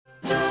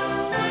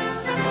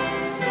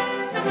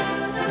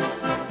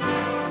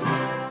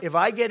If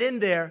I get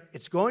in there,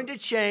 it's going to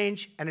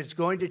change, and it's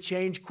going to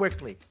change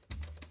quickly.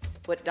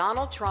 What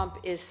Donald Trump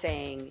is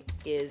saying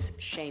is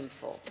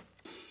shameful.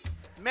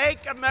 Make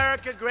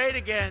America great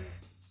again.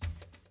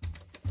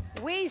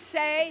 We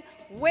say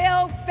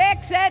we'll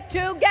fix it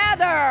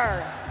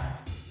together.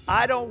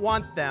 I don't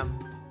want them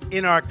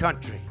in our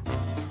country.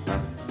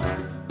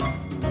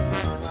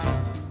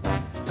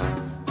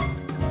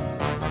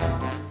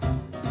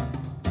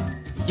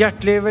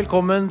 Hjertelig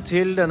velkommen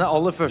til denne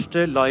aller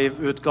første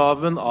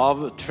live-utgaven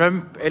av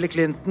Trump eller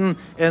Clinton,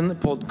 en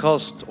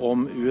podcast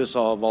om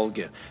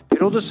USA-valget.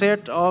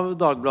 Produsert av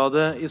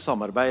Dagbladet i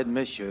samarbeid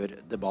med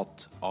Kjør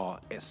Debatt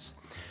AS.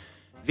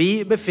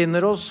 Vi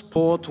befinner oss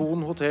på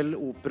Thon Hotel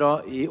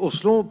Opera i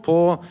Oslo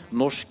på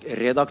Norsk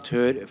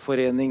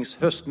Redaktørforenings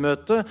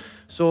høstmøte,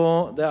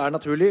 så det er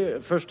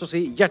naturlig først å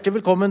si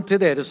hjertelig velkommen til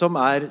dere som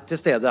er til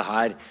stede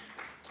her.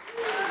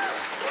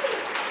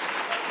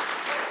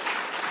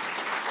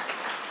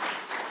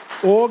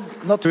 Og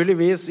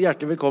naturligvis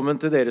hjertelig velkommen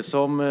til dere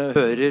som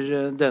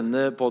hører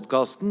denne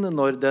podcasten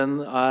når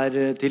den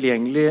er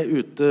tilgjengelig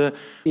ute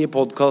i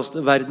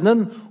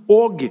podcastverdenen.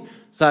 Og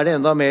så er det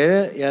enda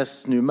mer, jeg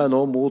snur meg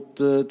nå mot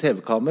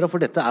TV-kamera,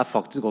 for dette er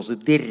faktisk også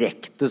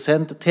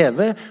direktesendt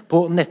TV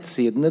på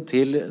nettsidene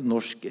til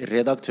Norsk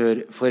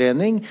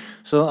Redaktørforening.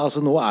 Så altså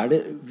nå er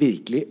det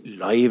virkelig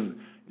live.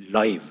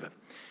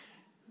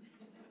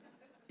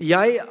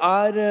 Jeg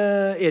er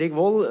Erik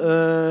Vold,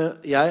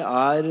 jeg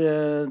er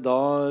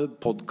da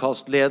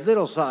podcastleder,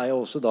 og så er jeg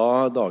også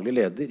da daglig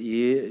leder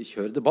i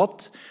Kjør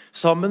Debatt.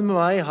 Sammen med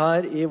meg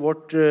her i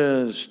vårt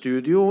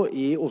studio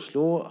i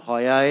Oslo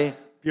har jeg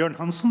Bjørn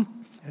Hansen,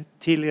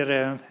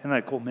 tidligere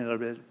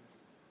NRK-medarbeider.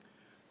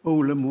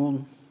 Ole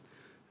Moen,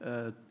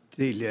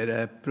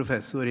 tidligere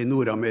professor i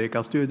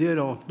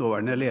Nord-Amerika-studier og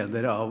nåværende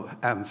leder av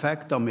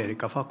AmFact,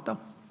 Amerikafakta.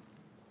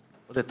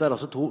 Og dette er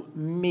altså to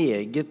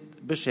meget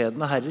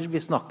beskjedne herrer. Vi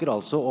snakker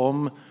altså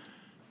om,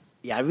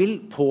 jeg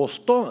vil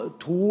påstå,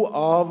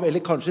 eller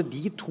kanskje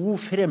de to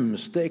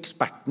fremste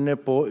ekspertene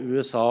på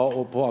USA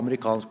og på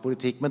amerikansk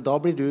politikk. Men da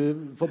blir du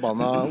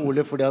forbannet,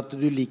 Ole, fordi at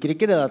du liker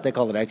ikke det at jeg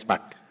kaller deg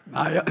ekspert.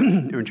 Nei,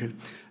 unnskyld.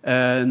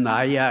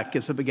 Nei, jeg er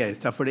ikke så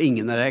begeistret, for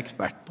ingen er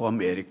ekspert på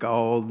Amerika,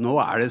 og nå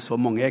er det så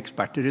mange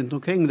eksperter rundt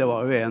omkring. Det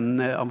var jo en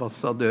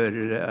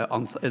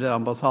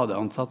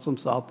ambassadeansatt som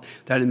sa at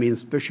det er den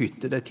minst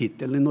beskyttede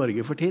titelen i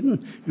Norge for tiden,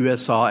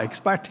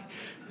 USA-ekspert.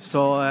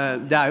 Så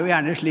det er jo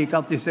gjerne slik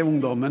at disse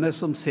ungdommene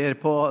som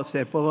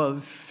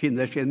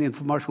finner sin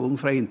informasjon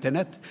fra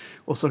internett,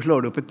 og så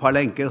slår de opp et par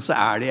lenker, og så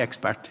er de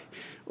ekspert.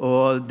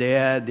 Og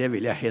det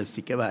vil jeg helst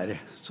ikke være.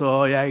 Så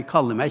jeg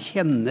kaller meg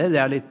kjenner, det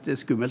er litt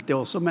skummelt det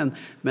også, men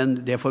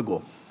det får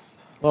gå.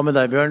 Hva med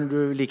deg, Bjørn?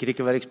 Du liker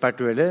ikke å være ekspert,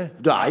 du heller?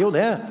 Du er jo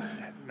det.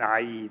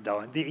 Nei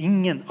da, det er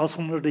ingen,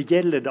 altså når det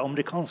gjelder det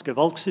amerikanske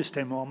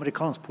valgsystemet og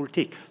amerikansk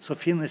politikk, så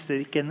finnes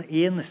det ikke en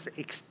eneste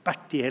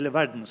ekspert i hele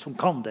verden som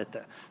kan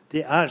dette.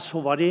 Det er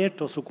så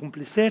variert og så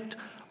komplisert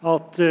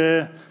at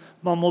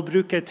man må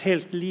bruke et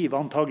helt liv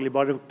antagelig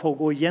bare på å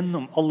gå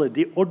gjennom alle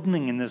de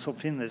ordningene som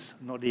finnes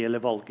når det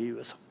gjelder valg i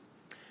USA.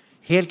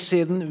 Helt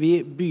siden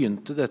vi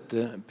begynte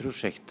dette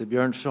prosjektet,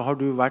 Bjørn, så har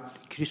du vært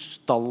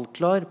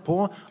krystallklar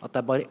på at det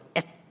er bare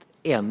ett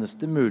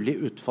eneste mulig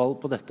utfall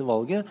på dette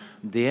valget.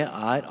 Det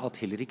er at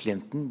Hillary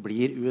Clinton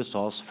blir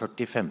USAs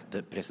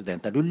 45.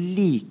 president. Er du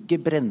like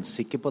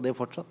brennsikker på det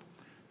fortsatt?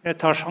 Jeg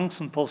tar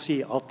sjansen på å si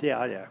at det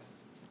er jeg.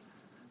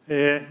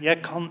 Jeg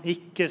kan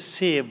ikke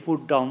se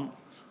hvordan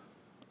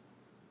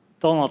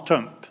Donald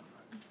Trump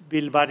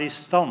vil være i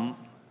stand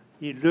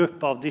i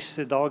løpet av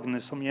disse dagene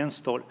som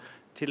gjenstår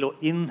til å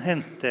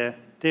innhente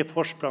det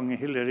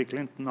forspranget Hillary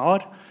Clinton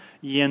har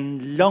i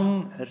en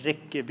lang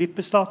rekke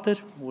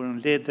vippestater, hvor hun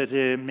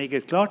leder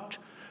meget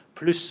klart,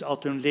 pluss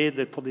at hun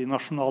leder på de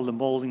nasjonale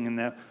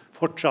målingene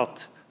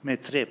fortsatt med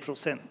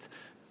 3%.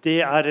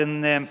 Det er en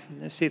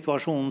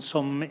situasjon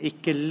som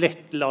ikke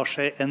lett lar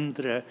seg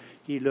endre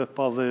i løpet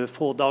av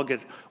få dager,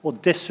 og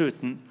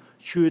dessuten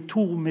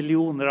 22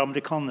 millioner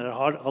amerikanere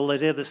har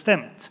allerede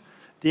stemt.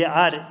 Det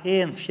er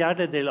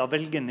 1/4 av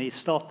velgerne i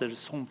stater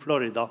som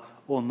Florida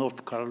og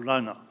North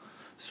Carolina.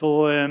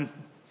 Så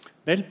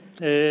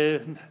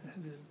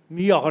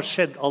mye har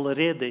skjedd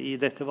allerede i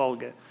dette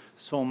valget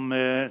som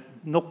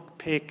nok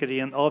peker i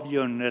en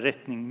avgjørende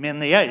retning,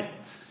 mener jeg,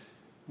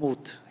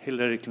 mot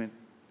Hillary Clinton.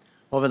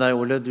 Hva med deg,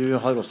 Ole? Du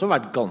har også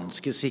vært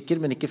ganske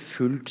sikker, men ikke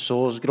fullt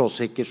så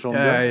skråsikker som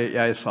du.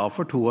 Jeg sa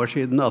for 2 år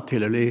siden at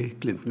Hillary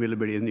Clinton ville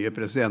bli den nye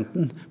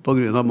presidenten på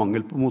grunn av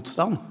mangel på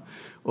motstand.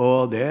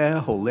 Og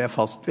det holder jeg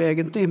fast ved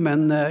egentlig,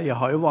 men jeg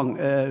har jo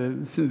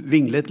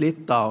vinglet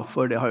litt da,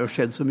 for det har jo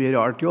skjedd så mye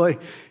rart i år.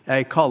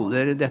 Jeg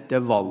kaller dette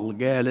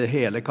valget, eller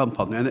hele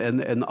kampanjen,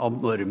 en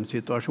enorm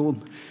situasjon.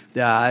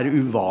 Det er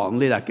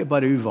uvanlig, det er ikke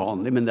bare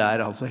uvanlig, men det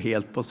er altså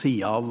helt på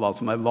siden av hva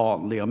som er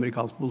vanlig i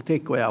amerikansk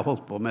politikk, og jeg har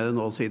holdt på med det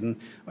nå i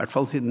hvert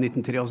fall siden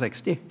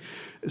 1963.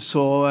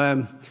 Så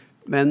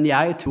Men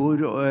jeg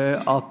tror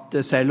at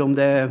selv om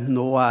det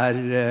nå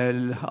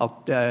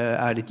at det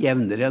litt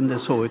jevnere enn det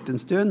så ut en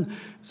stund,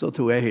 så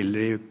tror jeg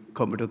Hillary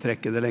kommer til å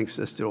trekke det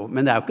lengste strå.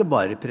 Men det jo ikke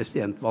bare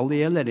presidentvalg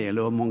det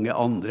gjelder jo mange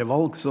andre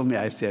valg som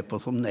jeg ser på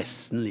som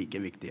nesten like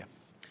viktige.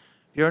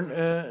 Bjørn,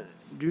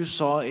 du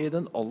sa i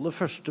den aller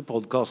første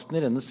podcasten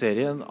i denne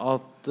serien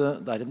at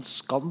det en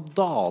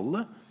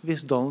skandale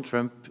hvis Donald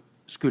Trump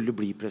skulle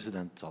bli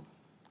president, sa han.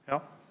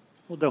 Ja,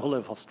 og det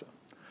holder jeg fast ved.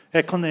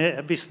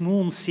 Hvis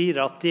noen sier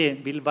at det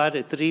vil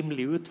være et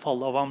rimelig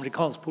utfall av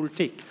amerikansk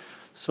politikk,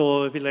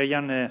 så vil jeg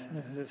gjerne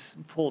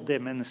få det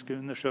mennesket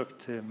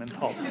undersøkt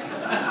mentalt.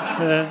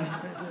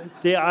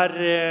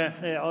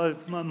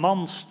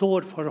 Man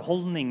står for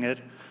holdninger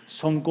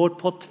som går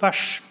på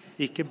tvers,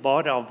 ikke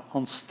bare av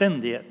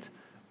anstendighet,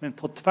 men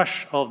på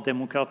tvers av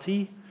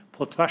demokrati,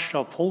 på tvers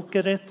av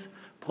folkerett,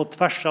 på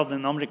tvers av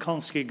den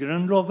amerikanske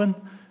grunnloven.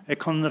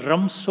 Jeg kan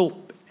ramse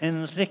opp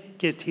en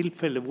rekke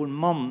tilfeller hvor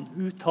man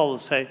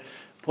uttaler seg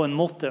på en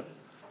måte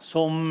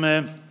som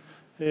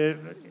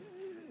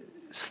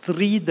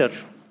strider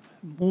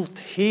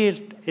mot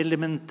helt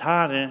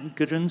elementære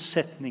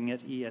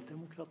grunnsetninger i et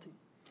demokrati.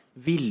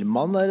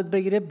 Villmann et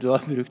begrep du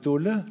har brukt,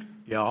 Ole.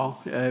 Ja,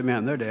 jeg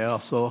mener det.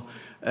 Altså,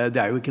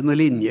 det jo ikke noe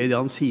linje i det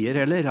han sier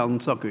heller. Han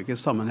snakker jo ikke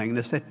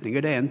sammenhengende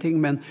setninger, det en ting,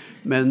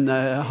 men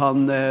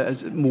han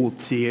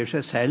motsier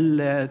seg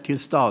selv til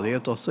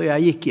stadighet også.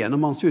 Jeg gikk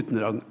gjennom hans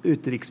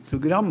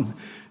utenriksprogram.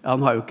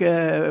 Han har jo ikke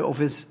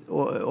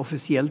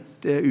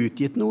offisielt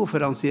utgitt noe,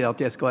 for han sier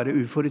at jeg skal være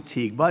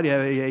uforutsigbar.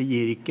 Jeg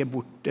gir ikke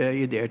bort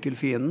ideer til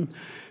fienden.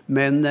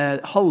 Men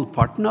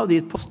halvparten av de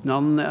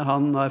postene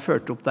han har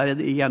ført opp der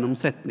gjennom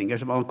setninger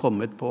som han har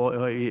kommet på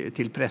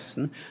til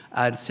pressen,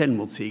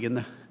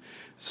 selvmotsigende.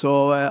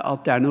 Så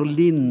at det noe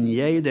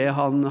linje i det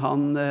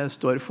han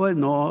står for.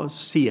 Nå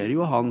sier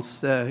jo hans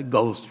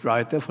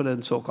ghostwriter for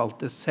den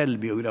såkalte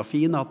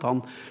selvbiografien at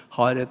han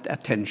har et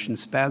attention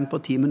span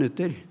på 10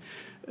 minutter.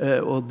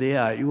 Og det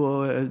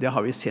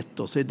har vi sett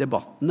også i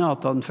debattene,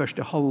 at den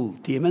første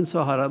halvtimen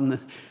så har han,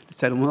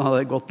 selv om han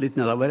hadde gått litt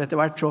nedover etter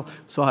hvert,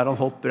 så har han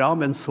holdt bra,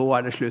 men så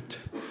det slutt.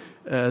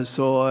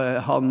 Så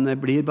han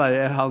blir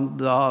bare,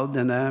 da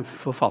denne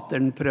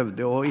forfatteren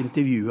prøvde å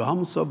intervjue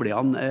ham, så ble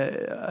han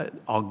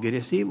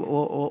aggressiv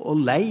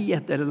og lei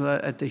etter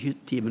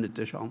 10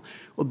 minutter, sa han.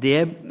 Og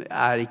det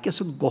ikke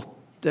så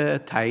godt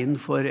tegn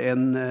for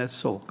en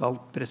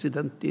såkalt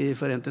president i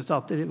Forente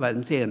Stater,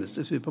 verdens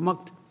eneste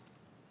supermakt.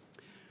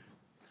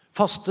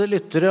 Faste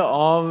lyttere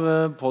av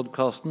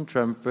podcasten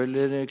Trump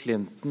eller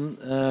Clinton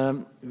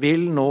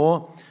vil nå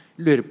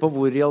lure på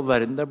hvor i all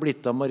verden det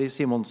blitt av Marie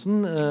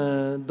Simonsen,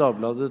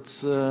 Dagbladets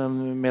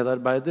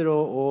medarbeider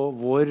og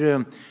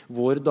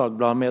vår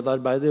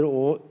Dagblad-medarbeider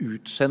og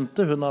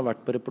utsendte. Hun har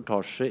vært på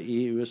reportasje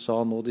i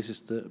USA nå de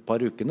siste par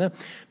ukene,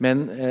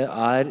 men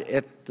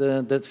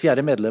det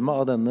fjerde medlemmet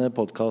av denne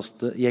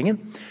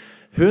podcastgjengen.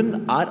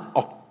 Hun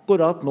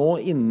akkurat nå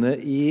inne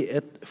i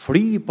et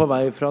fly på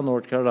vei fra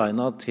North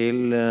Carolina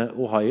til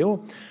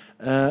Ohio,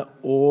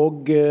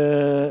 og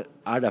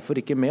derfor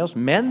ikke med oss,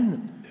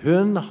 men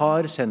hun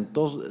har sendt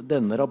oss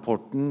denne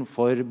rapporten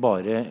for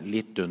bare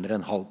litt under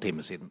en halv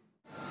time siden.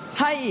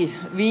 Hei,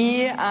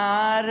 vi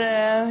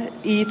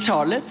i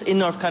Charlotte i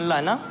North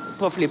Carolina,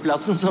 på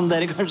flyplassen som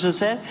dere kanskje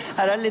ser.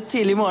 Her litt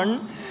tidlig i morgen.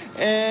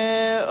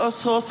 Og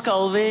så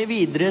skal vi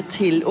videre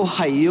til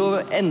Ohio,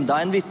 enda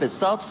en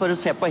vippestat, for å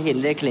se på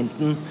Hillary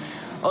Clinton.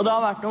 Og det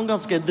har vært noen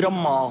ganske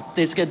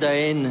dramatiske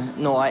døgn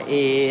nå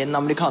i den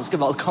amerikanske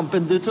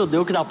valgkampen. Du trodde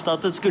jo knapt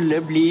at det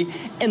skulle bli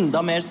enda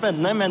mer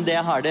spennende, men det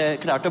har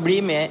det klart å bli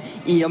med,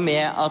 i og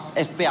med at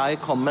FBI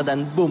kom med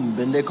den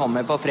bomben de kom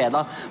med på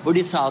fredag, hvor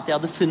de sa at de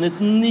hadde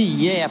funnet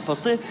nye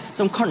e-poster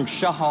som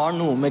kanskje har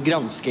noe med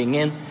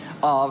granskingen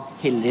av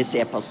Hillarys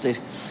e-poster.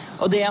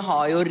 Og det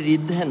har jo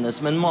ridd henne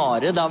som en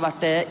mare. Det har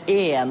vært det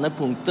ene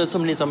punktet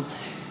som liksom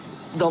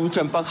Donald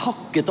Trump har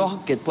hakket og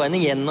hakket på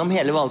henne gjennom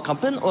hele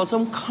valgkampen, og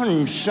som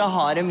kanskje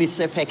har en viss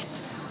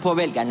effekt på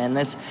velgerne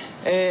hennes.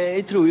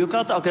 Jeg tror jo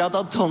ikke akkurat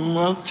at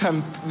Donald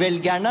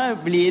Trump-velgerne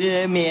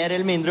blir mer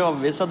eller mindre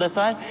overbevist av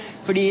dette her,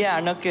 for de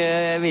nok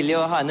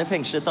villige å ha henne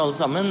fengslet alle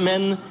sammen,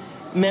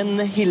 men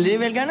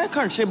Hillary-velgerne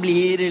kanskje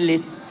blir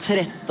litt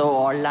trette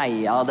og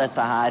leie av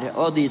dette her,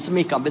 og de som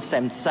ikke har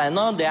bestemt seg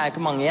nå, det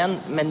ikke mange igjen,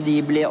 men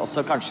de blir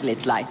også kanskje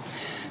litt lei.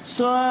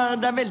 Så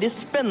det veldig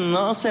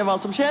spennende å se hva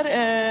som skjer.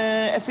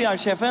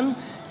 FBI-sjefen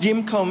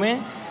Jim Comey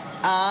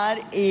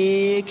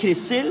i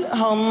kryssild.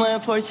 Han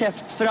får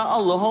kjeft fra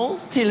alle hold.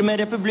 Til og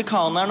med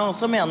republikanerne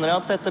også mener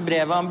at dette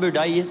brevet han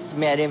burde ha gitt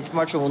mer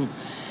informasjon.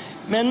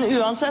 Men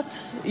uansett,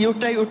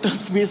 gjort gjort og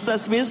smist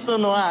smist, og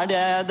nå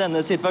det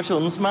denne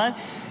situasjonen som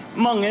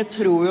Mange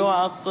tror jo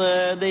at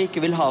det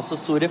ikke vil ha så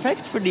stor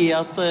effekt, fordi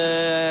at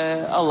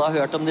alle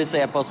har hørt om disse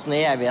e-postene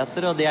i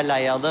evigheter, og de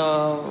lei av det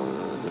og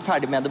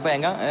ferdig med det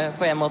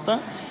på en måte.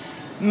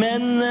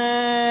 Men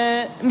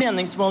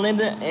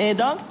meningsmålene i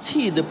dag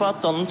tyder på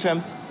at Donald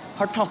Trump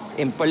har tatt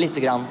inn på litt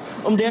grann.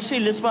 Om det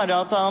skyldes bare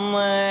at han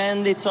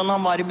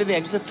var i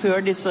bevegelse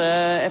før disse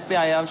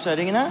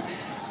FBI-avsløringene,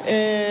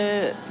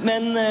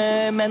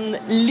 Men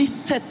litt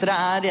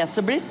tettere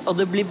racet blitt, og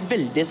det blir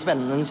veldig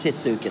spennende den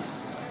siste uken.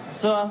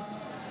 Så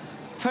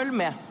følg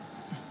med.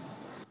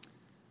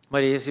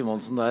 Marie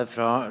Simonsen der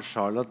fra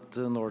Charlotte,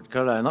 North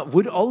Carolina.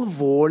 Hvor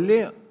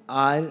alvorlig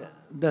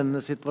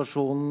denne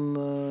situasjonen,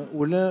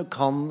 Ole?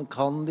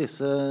 Kan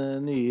disse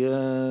nye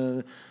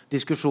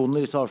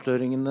diskusjonene, disse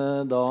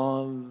avsløringene da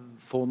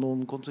få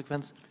noen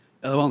konsekvenser?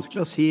 Ja, det er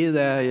vanskelig å si.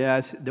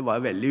 Det var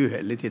et veldig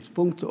uheldig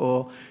tidspunkt,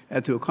 og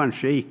jeg tror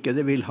kanskje ikke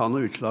det vil ha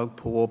noe utslag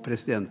på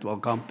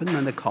presidentvalgkampen,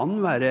 men det kan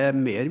være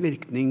mer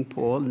virkning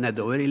på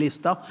nedover i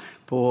lista,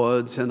 på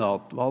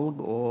senatvalg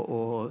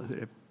og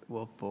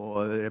på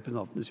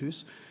representantenes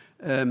hus.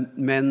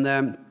 Men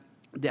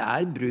det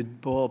brudd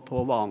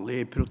på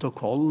vanlig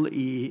protokoll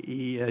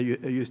i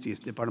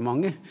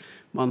Justisdepartementet.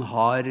 Man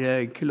har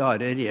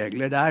klare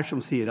regler der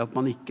som sier at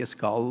man ikke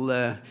skal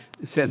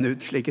sende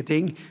ut slike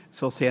ting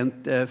så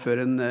sent før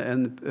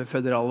en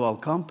føderal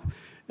valgkamp,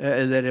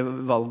 eller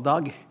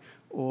valgdag.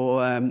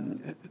 Og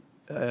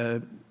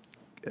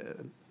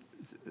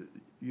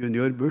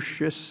junior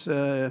Bushes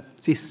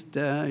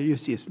siste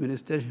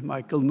justisminister,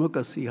 Michael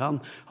Mukasey,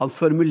 han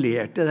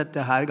formulerte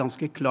dette her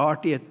ganske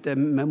klart i et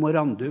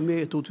memorandum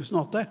i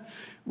 2008,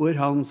 hvor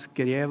han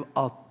skrev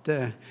at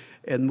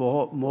en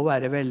må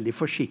være veldig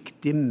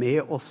forsiktig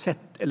med å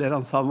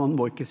han sa man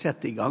må ikke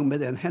sette i gang med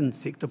den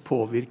hensikt å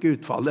påvirke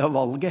utfallet av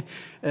valget,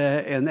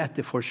 en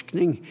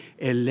etterforskning,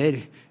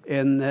 eller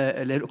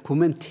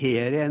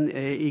kommentere en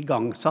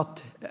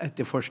igangsatt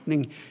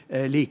etterforskning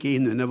like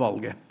innunder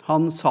valget.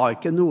 Han sa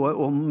ikke noe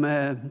om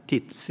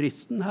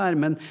tidsfristen her,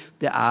 men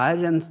det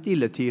en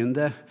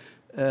stilletiende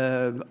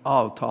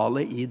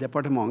avtale i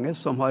departementet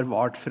som har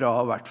vart i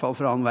hvert fall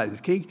fra annen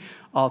verdenskrig,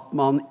 at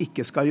man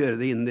ikke skal gjøre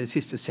det innen de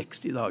siste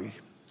 60 dager.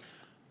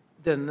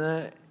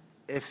 Denne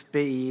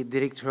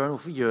FBI-direktøren,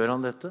 hvorfor gjør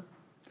han dette?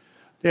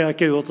 Det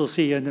ikke godt å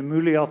si. Det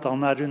mulig at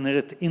han under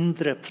et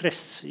indre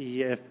press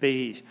i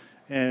FBI,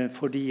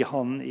 fordi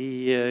han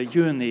i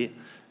juni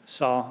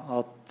sa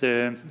at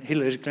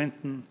Hillary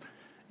Clinton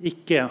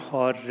ikke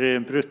har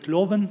brutt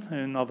loven.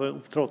 Hun har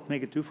opptrådt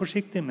meget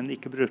uforsiktig, men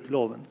ikke brutt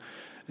loven.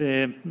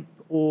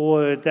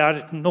 Og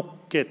det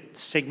nok et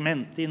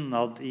segment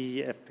innad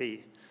i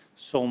FBI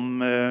som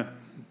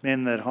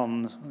mener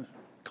han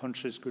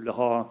kanskje skulle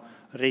ha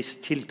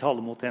reist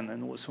tiltale mot henne,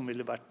 noe som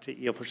ville vært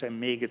i og for seg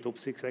meget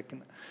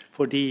oppsiktsvekkende.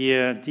 Fordi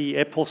de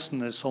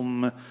e-postene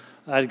som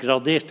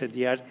graderte,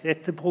 de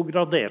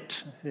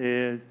etterpågradert.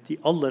 De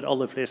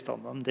aller fleste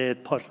av dem.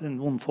 Det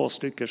noen få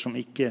stykker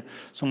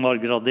som var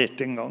gradert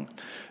den gangen.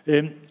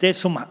 Det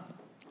som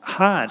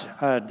her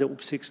det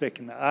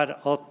oppsiktsvekkende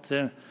at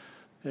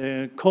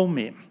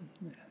Comey,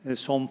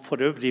 som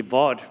for øvrig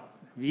var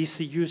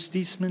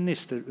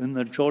visejustisminister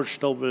under George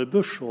W.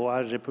 Bush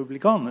og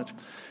republikaner,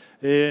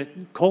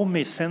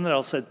 Comey sender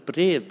altså et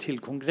brev til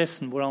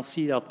Kongressen hvor han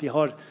sier at vi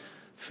har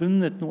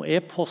funnet noen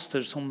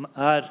e-poster som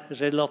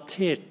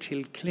relatert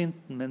til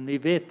Clinton, men vi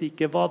vet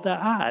ikke hva det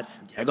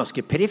De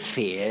ganske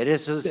perifere,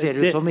 så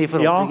ser det ut som i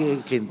forhold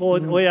til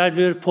Clinton. Og jeg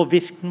lurer på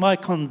hva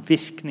kan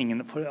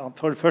virkningen?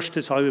 For det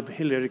første så har jo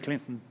Hillary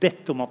Clinton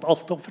bedt om at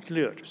alt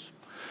offentliggjøres.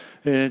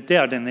 Det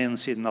den ene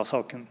siden av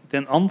saken.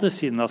 Den andre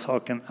siden av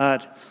saken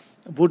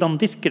hvordan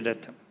virker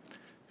dette?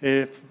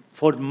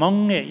 For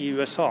mange i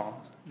USA,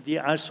 de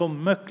så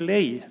møkk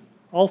lei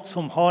alt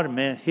som har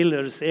med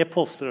Hillarys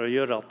e-poster å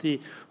gjøre, at de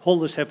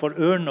holder seg for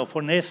ørene og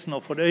for nesen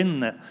og for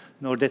øynene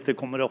når dette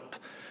kommer opp.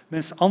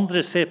 Mens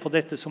andre ser på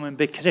dette som en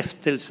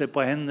bekreftelse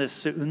på hennes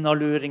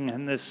unnaluring,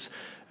 hennes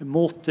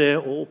måte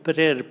å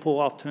operere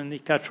på, at hun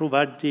ikke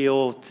troverdig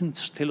og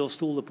til å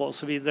stole på, og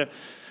så videre.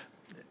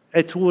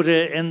 Jeg tror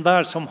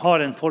enhver som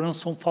har en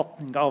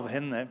forhåndsomfatning av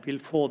henne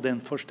vil få den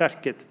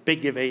forsterket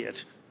begge veier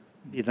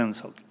i denne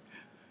saken.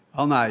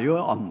 Han jo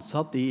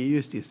ansatt i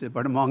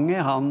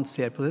Justisdepartementet. Han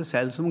ser på det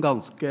selv som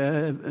ganske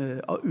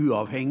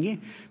uavhengig,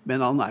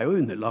 men han jo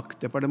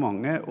underlagt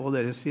departementet og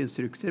deres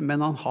instrukser.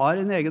 Men han har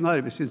en egen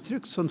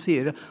arbeidsinstruks som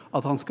sier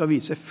at han skal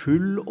vise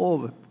full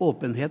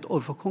åpenhet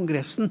overfor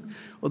Kongressen.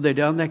 Og det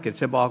han dekker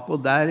seg bak.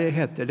 Og der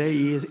heter det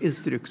i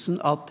instruksen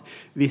at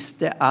hvis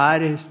det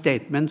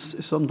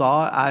statements som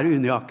da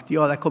unøyaktige,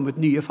 og det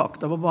kommet nye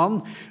fakta på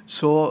banen,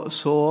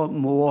 så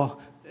må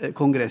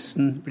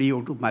Kongressen blir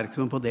gjort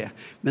oppmerksom på det.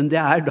 Men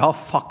det da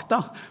fakta,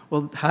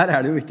 og her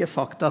det jo ikke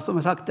fakta som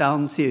sagt.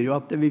 Han sier jo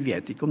at vi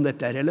vet ikke om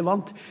dette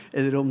relevant,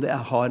 eller om det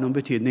har noen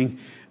betydning.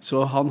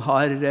 Så han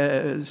har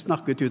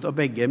snakket ut av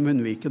begge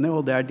munnvikene,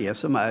 og det det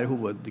som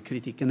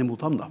hovedkritikken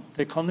imot ham. Da.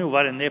 Det kan jo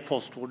være en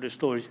e-post hvor det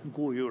står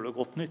god jul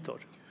og godt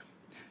nyttår.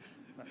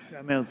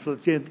 Jeg mener,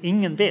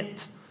 ingen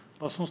vet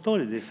hva som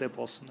står i disse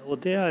e-postene, og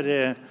det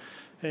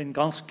en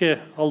ganske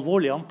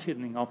alvorlig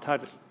antydning at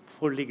her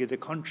foreligger det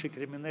kanskje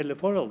kriminelle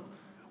forhold,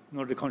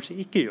 når det kanskje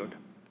ikke gjør det.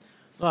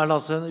 Nå det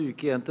altså en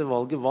uke igjen til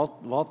valget.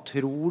 Hva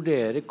tror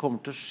dere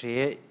kommer til å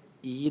skje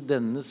i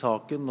denne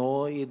saken nå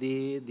i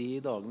de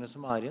dagene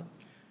som igjen?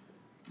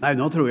 Nei,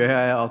 nå tror jeg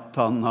at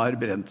han har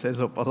brent seg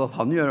såpass at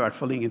han gjør I hvert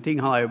fall ingenting.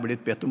 Han har jo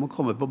blitt bedt om å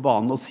komme på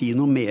banen og si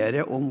noe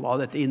mer om hva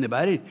dette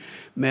innebærer.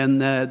 Men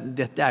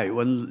dette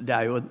det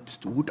jo et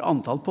stort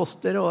antall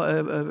poster og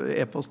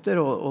e-poster,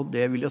 og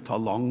det vil jo ta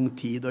lang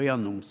tid å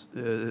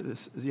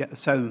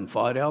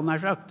saumfare, han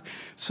har sagt.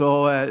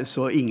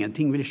 Så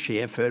ingenting vil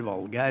skje før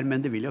valget her,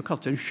 men det vil jo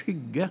kaste en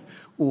skygge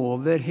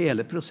over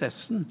hele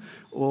prosessen,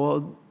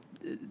 og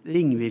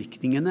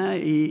ringvirkningene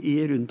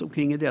rundt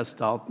omkring I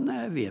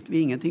delstatene vet vi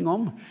ingenting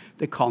om.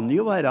 Det kan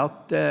jo være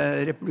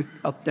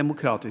at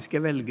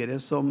demokratiske velgere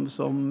som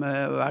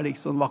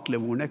liksom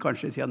vaklevorne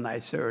kanskje sier nei,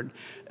 søren,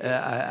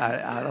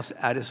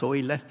 det så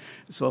ille,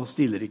 så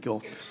stiller ikke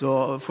opp. Så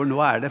for nå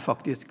det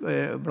faktisk,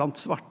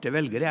 blant svarte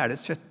velgere det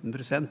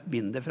 17%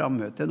 mindre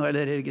frammøte nå,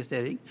 eller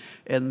registrering,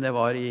 enn det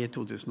var I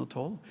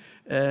 2012.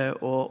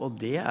 Og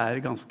det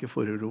ganske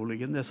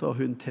foruroligende, så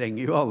hun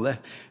trenger jo alle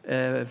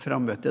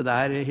frammøte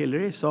der,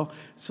 Hillary, så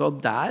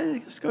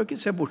der skal vi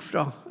ikke se bort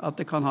fra at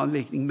det kan ha en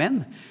virkning,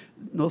 men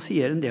nå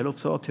sier en del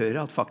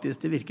observatører at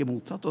faktisk det virker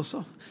motsatt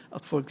også,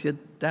 at folk sier,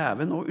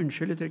 dæven, og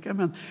unnskyld uttrykket,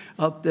 men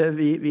at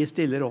vi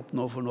stiller opp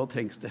nå, for nå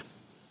trengs det.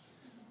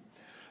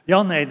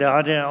 Ja, nei,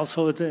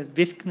 altså,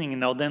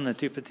 virkningen av denne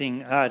type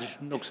ting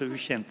nok så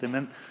ukjente,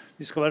 men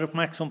vi skal være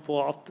oppmerksom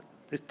på at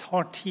det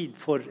tar tid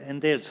for en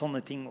del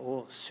sånne ting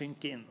å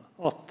synke inn.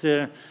 At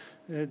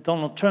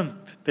Donald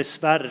Trump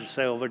besværer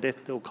seg over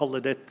dette og kaller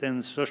dette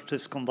den største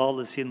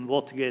skandale siden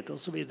Watergate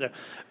og så videre.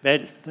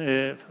 Vel,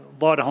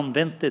 bare han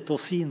ventet å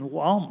si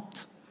noe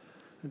annet.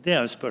 Det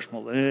jo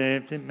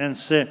spørsmålet.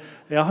 Mens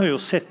jeg har jo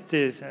sett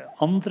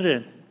andre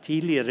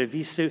tidligere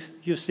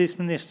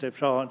visejustisminister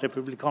fra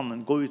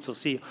republikanerne gå ut og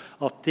si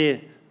at det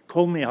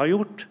Comey har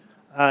gjort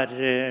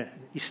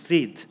I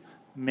strid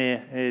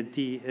med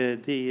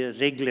de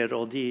regler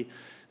og de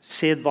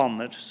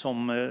sedvaner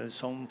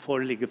som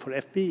foreligger for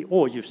FBI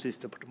og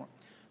Justisdepartementet.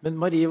 Men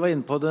Marie var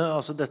inne på det,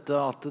 altså dette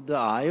at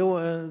det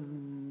jo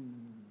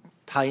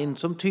tegn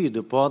som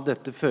tyder på at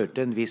dette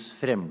førte en viss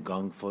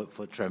fremgang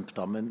for Trump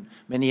da, men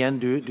igjen,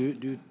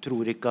 du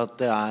tror ikke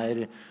at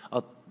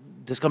at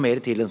det skal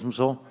mer til enn som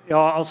så?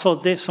 Ja, altså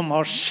det som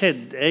har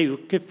skjedd jo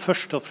ikke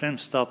først og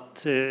fremst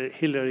at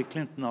Hillary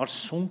Clinton har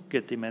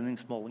sunket I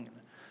meningsmålingene.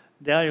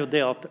 Det jo det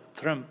at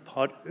Trump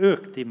har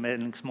økt I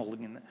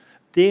meningsmålingene.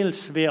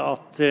 Dels ved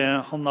at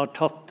han har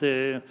tatt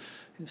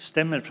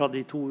stemmer fra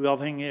de to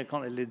uavhengige,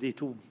 eller de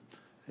to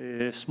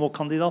små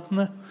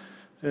kandidatene,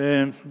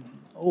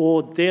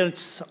 og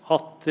dels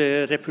at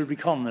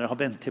republikanere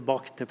har vendt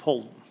tilbake til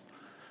pollen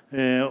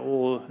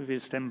og vil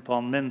stemme på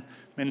han.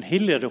 Men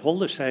Hillary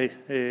holder seg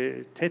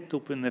tett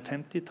opp under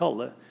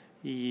 50-tallet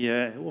I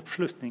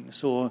oppslutning,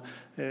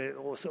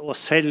 og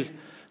selv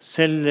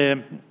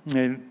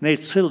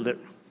Nate Silver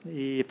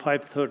I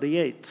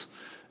 538,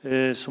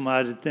 som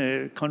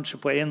kanskje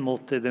på en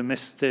måte det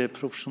mest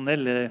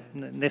profesjonelle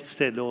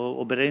nettsted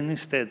og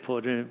beregningssted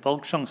for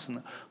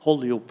valgsjansene,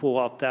 holder jo på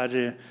at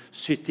det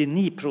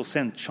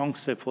 79%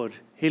 sjanse for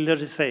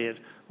Hillary-seier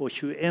og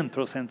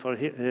 21%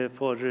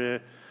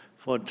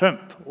 for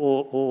Trump.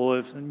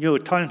 Og New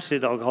York Times I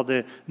dag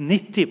hadde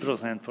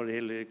 90% for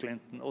Hillary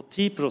Clinton og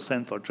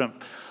 10% for Trump.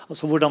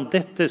 Altså hvordan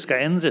dette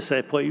skal endre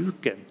seg på en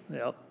uke,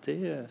 ja,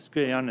 det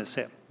skulle jeg gjerne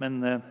se.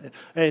 Men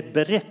jeg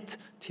beredt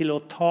til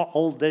å ta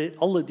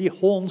alle de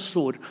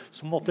hånsord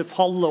som måtte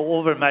falle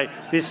over meg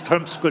hvis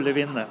Trump skulle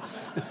vinne.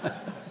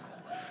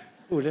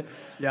 Ole?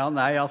 Ja,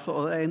 nei,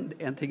 altså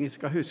en ting vi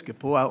skal huske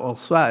på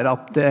også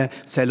at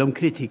selv om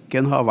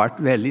kritikken har vært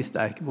veldig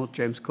sterk mot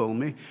James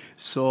Comey,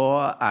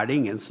 så det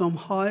ingen som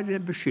har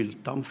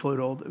beskyldt ham for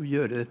å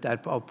gjøre dette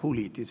av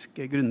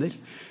politiske grunner.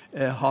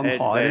 Han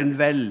har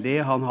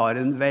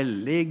en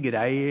veldig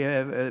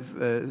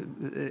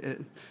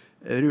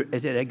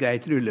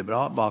greit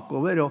rulleblad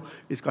bakover, og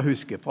vi skal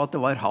huske på at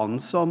det var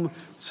han som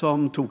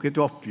tok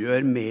et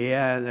oppgjør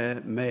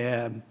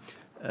med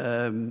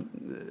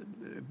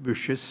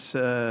Bushes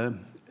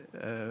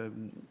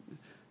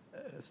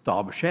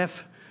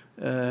stabssjef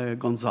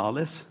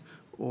Gonzales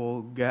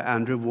og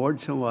Andrew Ward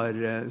som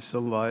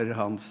var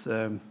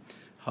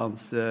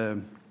hans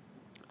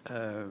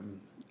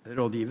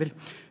rådgiver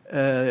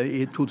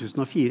I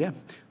 2004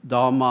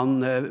 da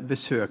man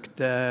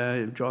besøkte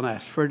John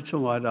Ashford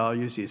som var da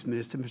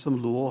justisminister som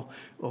lå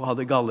og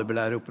hadde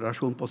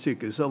galleblæreoperasjon på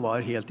sykehuset og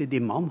var helt I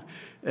dimman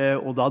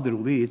og da dro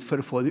de dit for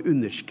å få en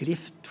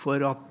underskrift for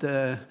at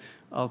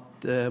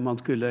man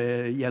skulle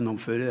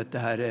gjennomføre dette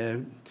her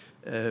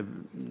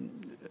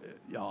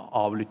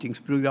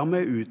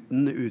avlyttingsprogrammet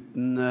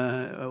uten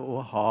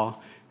å ha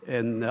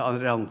en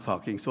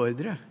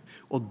ransakingsordre.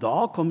 Og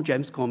da kom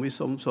James Comey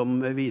som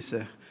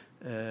vise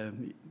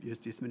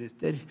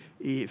justisminister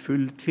I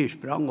fullt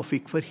firsprang og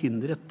fikk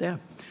forhindret det.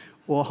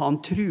 Og han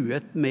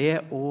truet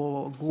med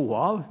å gå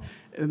av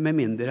med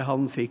mindre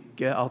han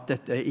fikk at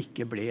dette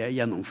ikke ble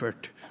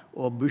gjennomført.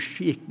 Og Bush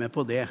gikk med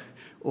på det.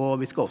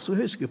 Og vi skal også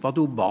huske på at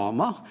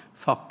Obama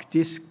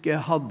faktisk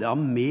hadde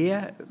han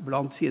med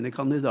blant sine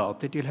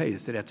kandidater til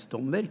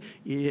høyesterettsdommer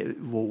i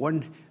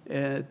våren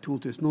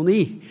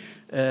 2009.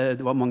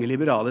 Det var mange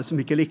liberale som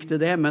ikke likte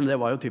det, men det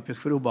var jo typisk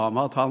for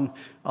Obama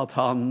at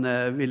han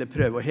ville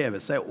prøve å heve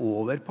seg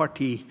over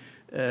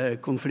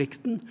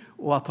partikonflikten,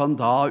 og at han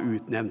da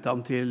utnevnte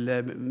ham til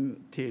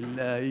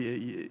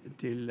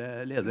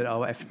leder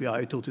av FBI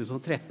i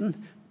 2013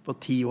 på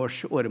 10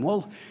 års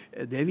åremål.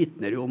 Det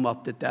vittner jo om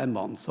at dette en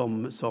mann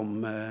som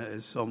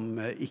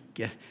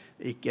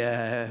ikke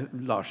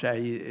lar seg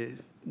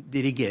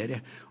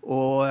dirigere.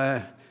 Og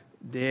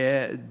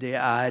det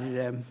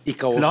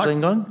ikke av oss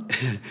en gang?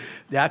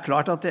 Det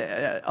klart at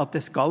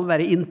det skal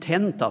være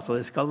intent, altså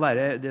det skal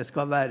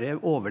være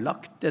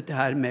overlagt, dette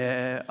her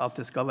med at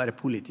det skal være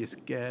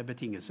politisk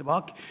betingelse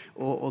bak,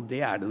 og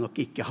det det nok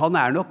ikke. Han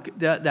nok,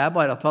 det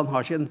bare at han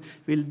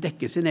vil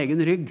dekke sin egen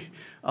rygg,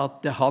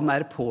 at han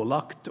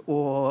pålagt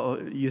å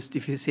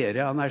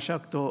justifisere, han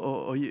sagt,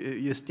 og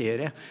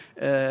justere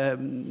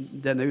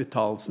denne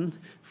uttalelsen,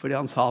 fordi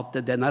han sa at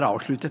den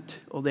avsluttet,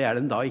 og det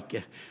den da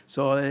ikke.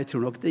 Så jeg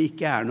tror nok det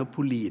ikke noe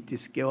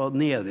politiske og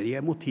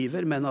nedrige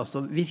motiver, men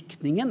altså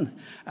virkningen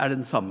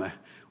den samme.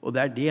 Og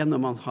det det når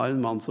man har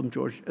en mann som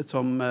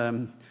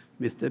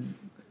Mr.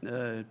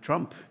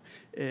 Trump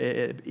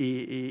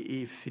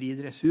i fri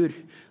dressur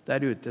der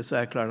ute, så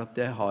det klart at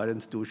det har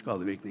en stor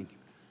skadevirkning.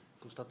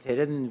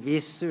 Konstaterer en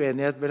viss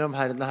uenighet mellom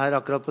herrene her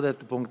akkurat på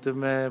dette punktet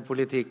med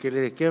politikk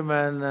eller ikke,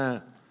 men...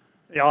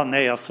 Ja,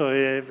 nei, altså,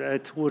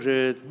 jeg tror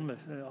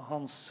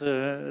hans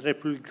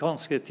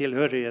republikanske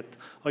tilhørighet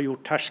har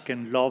gjort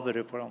terskelen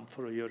lavere for ham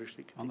for å gjøre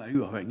slik. Han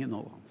uavhengig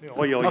nå.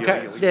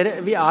 Okay, dere,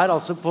 vi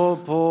altså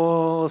på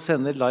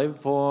sender live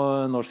på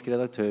Norsk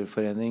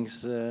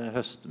Redaktørforenings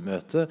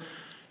høstmøte,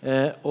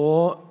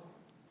 og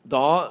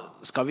da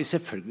skal vi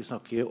selvfølgelig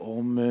snakke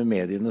om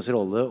medienes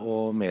rolle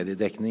og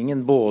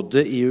mediedekningen,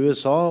 både i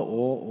USA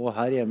og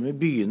her hjemme. Vi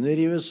begynner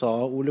i USA,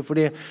 Ole,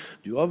 fordi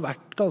du har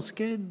vært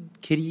ganske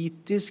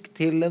kritisk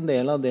til en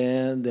del av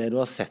det du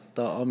har sett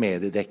av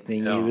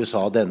mediedekning i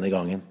USA denne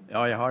gangen.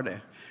 Ja, jeg har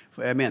det.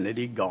 For jeg mener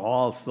de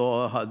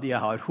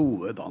har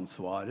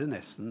hovedansvaret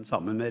nesten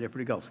sammen med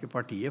republikanske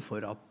partiet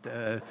for at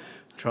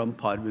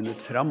Trump har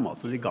vunnet fram.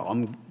 Altså de ga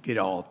ham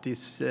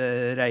gratis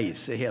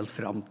reise helt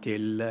fram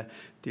til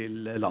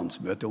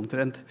landsmøtet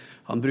omtrent.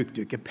 Han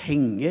brukte jo ikke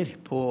penger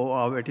på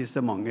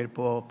avertissementer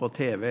på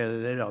TV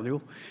eller radio,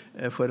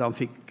 for han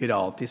fikk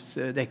gratis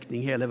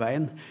dekning hele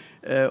veien.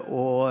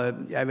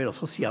 Og jeg vil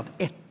også si at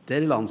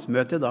etter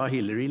landsmøtet, da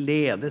Hillary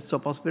ledet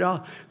såpass bra,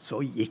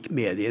 så gikk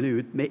mediene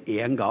ut med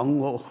en gang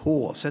og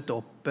håset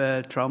opp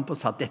Trump og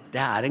sa at dette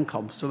en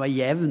kamp som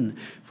jevn,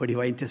 for de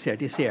var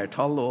interessert i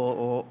seertall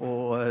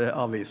og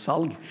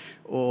avissalg.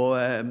 Og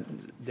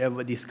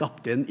de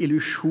skapte en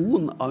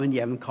illusjon av en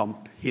jevn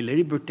kamp.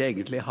 Hillary burde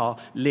egentlig ha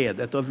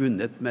ledet og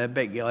vunnet med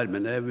begge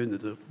armene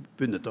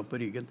bundet opp på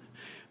ryggen.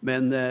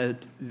 Men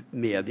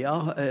media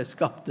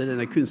skapte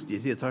denne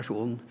kunstige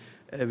situasjonen,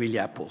 vil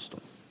jeg påstå.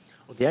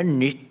 Og det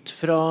nytt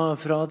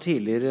fra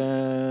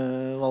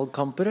tidligere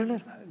valgkamper,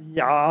 eller?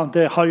 Ja,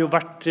 det har jo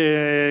vært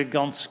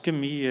ganske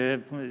mye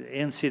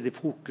ensidig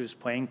fokus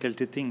på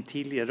enkelte ting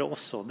tidligere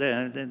også.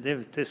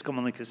 Det skal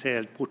man ikke se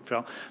helt bort fra.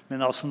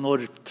 Men altså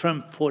når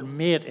Trump får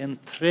mer enn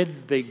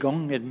 30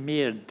 ganger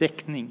mer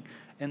dekning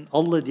enn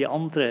alle de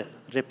andre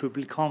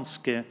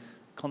republikanske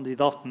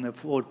kandidatene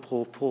får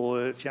på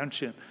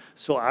fjernsyn,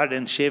 så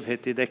det en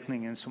skjevhet i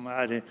dekningen som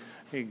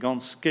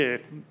ganske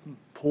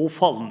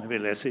påfallende,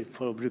 vil jeg si,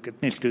 for å bruke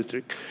et mildt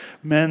uttrykk.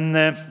 Men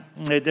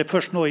det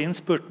først nå i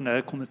innspurten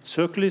kommet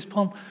søkelys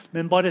på han,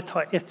 men bare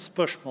ta ett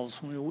spørsmål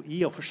som jo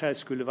i og for seg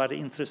skulle være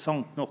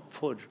interessant nok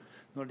for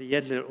når det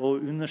gjelder å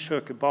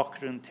undersøke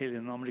bakgrunnen til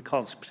en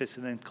amerikansk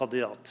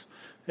presidentkandidat.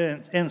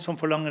 En som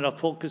forlanger at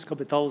folket skal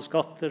betale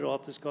skatter, og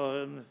at det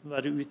skal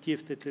være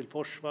utgifter til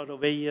forsvar og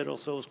veier og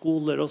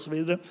skoler og så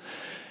videre.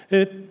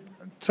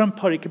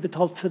 Trump har ikke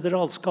betalt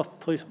federal skatt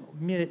på i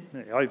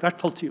hvert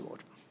fall 20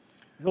 år.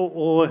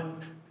 Og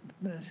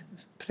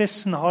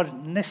pressen har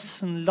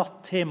nesten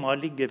latt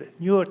temaet ligge.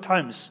 New York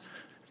Times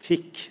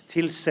fikk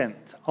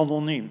tilsendt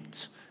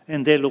anonymt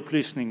en del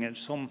opplysninger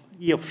som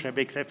i og for seg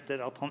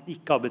bekrefter at han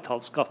ikke har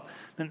betalt skatt.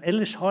 Men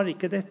ellers har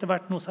ikke dette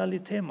vært noe særlig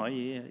tema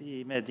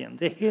i medien.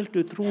 Det helt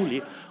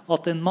utrolig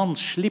at en mann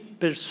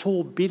slipper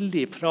så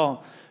billig fra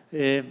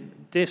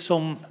det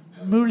som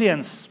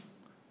muligens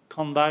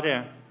kan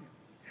være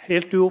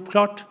helt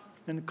uoppklart,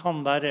 men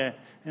kan være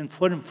en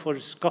form for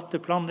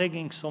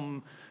skatteplanlegging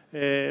som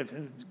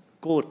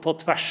går på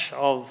tvers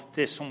av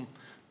det som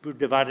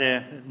burde være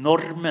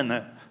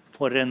normene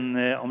for en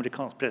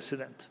amerikansk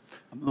president.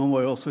 Man må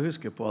jo også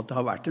huske på at det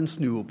har vært en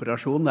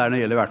snuoperasjon der når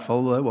det gjelder I hvert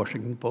fall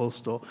Washington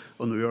Post og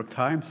New York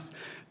Times.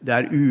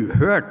 Det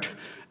uhørt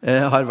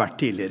har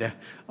vært tidligere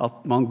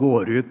at man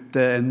går ut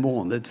en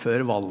måned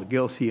før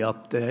valget og sier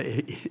at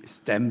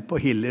stem på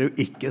Hillary,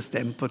 ikke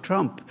stem på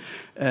Trump.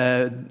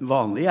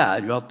 Vanlig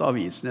jo at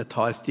avisene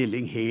tar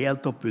stilling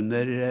helt opp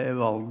under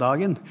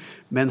valgdagen,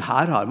 men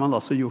her har man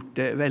altså gjort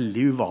det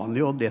veldig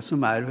uvanlig, og det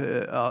som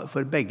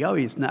for begge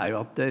avisene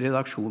jo at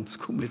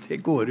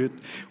redaksjonskomité går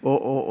ut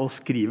og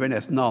skriver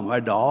nesten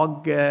annenhver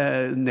dag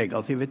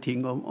negative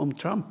ting om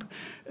Trump.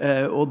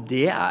 Og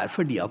det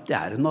fordi at det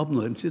en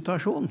abnorm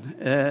situasjon.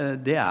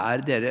 Det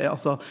dere,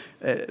 altså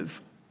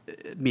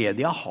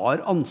media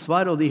har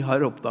ansvar, og de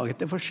har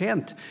oppdaget det for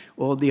sent,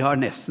 og de har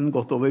nesten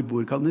gått over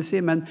bord, kan du si,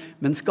 men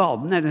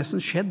skaden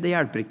nesten skjedd, det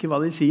hjelper ikke hva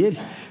de sier.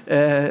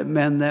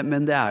 Men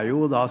det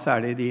jo da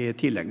særlig de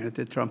tilhengerne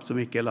til Trump som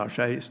ikke lar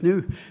seg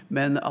snu,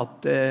 men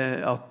at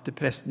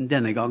pressen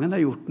denne gangen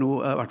har gjort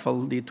noe, I hvert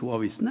fall de to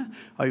avisene,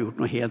 har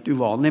gjort noe helt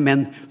uvanlig,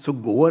 men så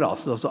går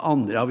altså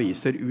andre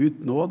aviser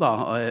ut nå da,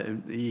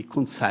 I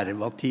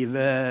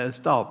konservative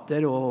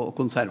stater og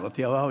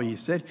konservative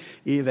aviser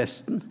I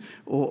Vesten,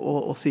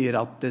 og sier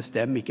at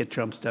stem ikke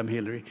Trump, stem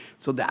Hillary.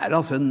 Så det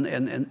altså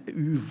en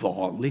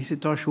uvanlig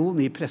situasjon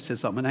I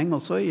pressesammenheng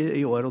også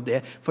I år, og det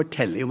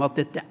forteller om at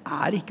dette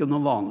ikke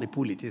noen vanlig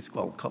politisk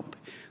valgkamp.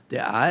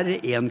 Det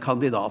en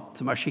kandidat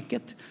som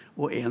skikket,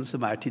 og en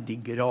som til de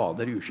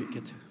grader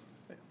uskikket.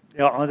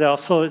 Ja, det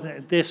altså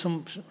det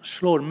som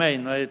slår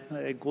meg når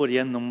jeg går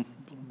gjennom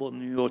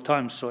både New York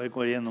Times og jeg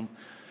går gjennom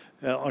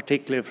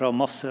artikler fra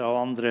masse av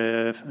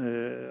andre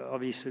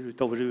aviser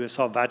utover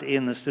USA hver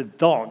eneste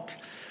dag.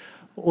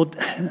 Og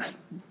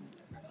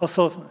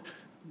altså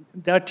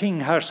det ting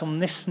her som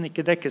nesten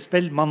ikke dekkes.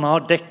 Vel, man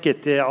har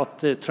dekket det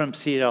at Trump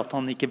sier at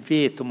han ikke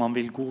vet om han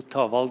vil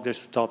godta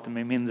valgresultatet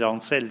med mindre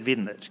han selv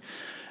vinner.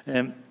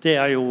 Det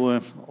jo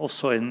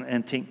også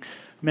en ting.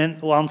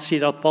 Og han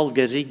sier at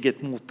valget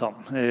rigget mot ham.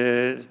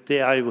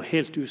 Det jo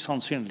helt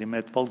usannsynlig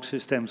med et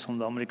valgsystem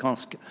som det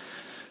amerikanske.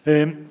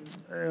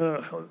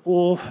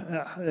 Og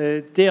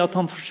det at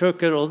han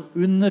forsøker å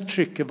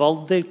undertrykke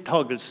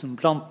valgdeltagelsen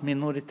blant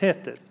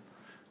minoriteter,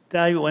 det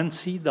jo en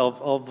side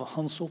av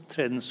hans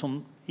opptreden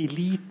som I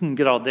liten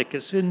grad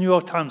dekkes. New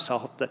York Times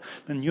har hatt det,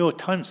 men New York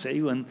Times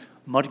jo en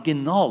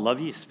marginal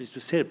avis hvis du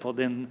ser på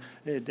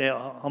det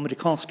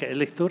amerikanske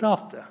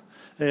elektoratet.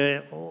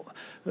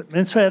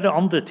 Men så det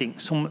andre ting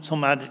som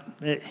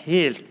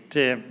helt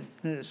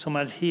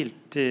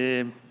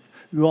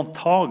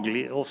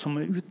uantagelig og som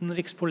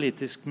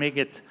utenrikspolitisk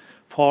meget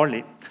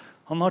farlig.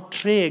 Han har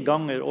 3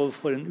 ganger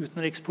overfor en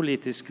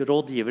utenrikspolitisk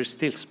rådgiver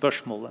stilt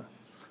spørsmålet: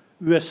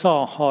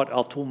 USA har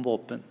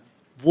atomvåpen.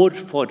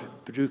 Hvorfor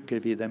bruker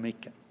vi dem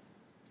ikke?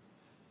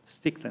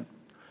 Stikk den.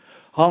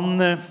 Han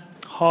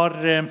har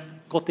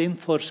gått inn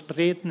for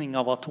spredning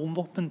av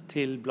atomvåpen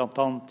til blant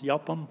annet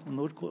Japan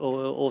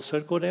og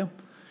Sør-Korea,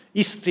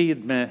 I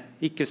strid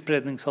med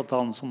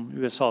ikke-spredningsavtalen som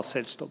USA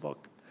selv står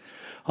bak.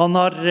 Han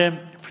har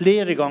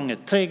flere ganger,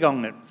 3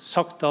 ganger,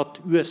 sagt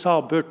at USA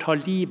bør ta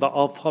livet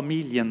av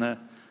familiene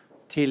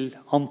til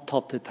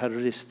antatte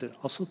terrorister,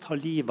 altså ta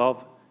livet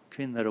av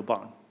kvinner og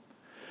barn.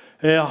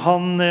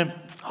 Han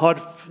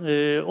har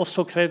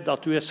også krevd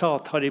at USA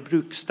tar I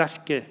bruk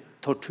sterke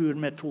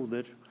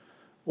torturmetoder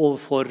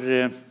overfor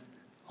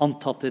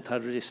antatte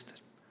terrorister.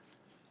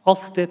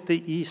 Alt dette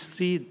I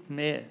strid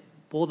med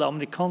både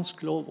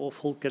amerikansk lov og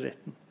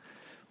folkeretten.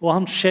 Og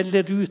han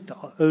skjeller ut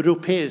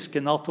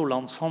europeiske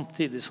NATO-land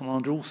samtidig som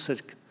han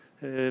roser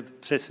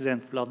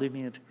president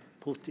Vladimir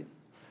Putin.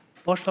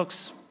 Hva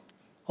slags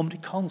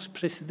amerikansk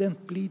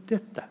president blir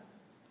dette?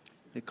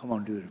 Det kan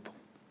man lure på.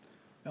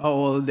 Ja,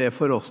 og det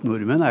for oss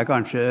nordmenn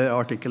kanskje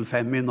artikkel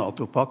 5 I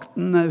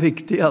NATO-pakten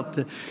viktig, at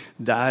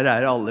der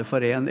alle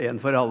for en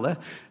for alle,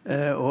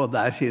 og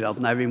der sier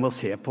at nei, vi må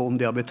se på om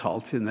de har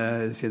betalt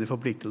sine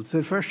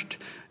forpliktelser først.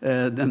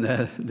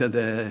 Denne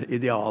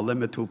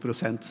idealet med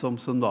 2% som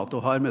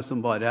NATO har, men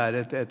som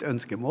bare et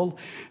ønskemål,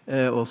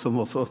 og som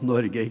også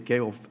Norge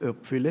ikke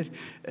oppfyller.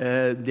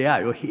 Det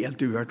jo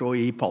helt uhørt, og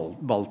I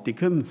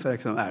Baltikum for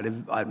eksempel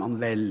man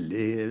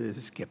veldig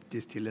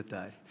skeptisk til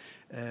dette her.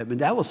 Men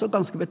det også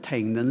ganske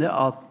betegnende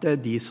at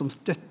de som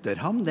støtter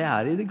ham, det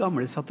I de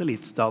gamle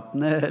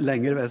satellittstatene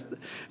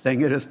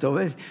lenger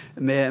østover,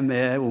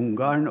 med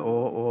Ungarn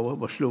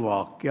og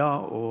Slovakia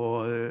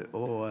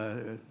og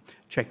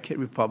Czech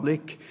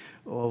Republic,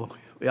 og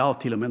ja,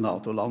 til og med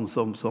NATO-land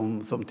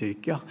som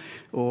Tyrkia,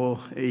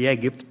 og I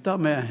Egypt da,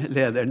 med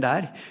lederen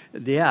der.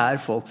 Det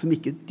folk som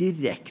ikke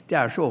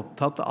direkte så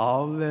opptatt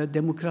av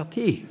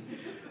demokrati.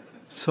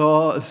 Så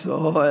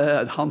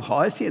han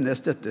har sine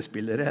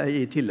støttespillere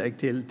I tillegg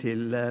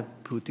til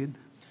Putin.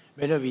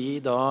 Vel, vi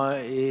da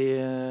I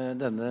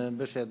denne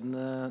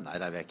beskjedne, nei,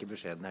 det vi ikke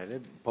beskjedne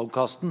heller,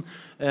 podcasten,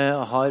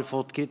 har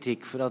fått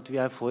kritikk for at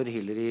vi for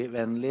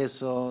Hillary-vennlige,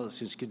 så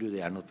synes ikke du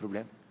det noe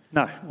problem?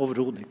 Nei,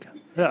 overhodet ikke.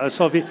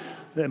 Altså,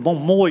 man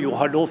må jo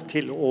ha lov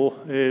til å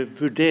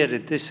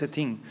vurdere disse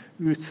ting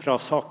ut fra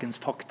sakens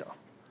fakta.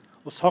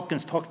 Og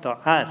sakens fakta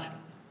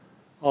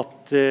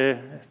at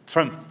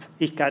Trump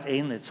ikke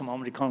egnet som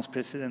amerikansk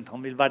president.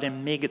 Han vil være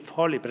en meget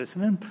farlig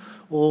president,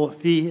 og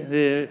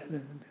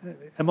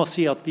jeg må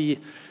si at vi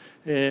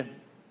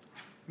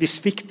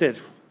svikter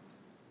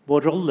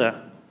vår rolle,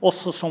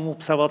 også som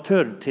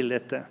observatør til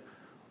dette,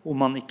 om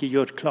man ikke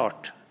gjør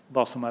klart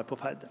hva som på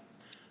ferde.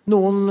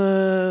 Noen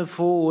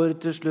få ord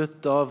til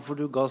slutt, da, for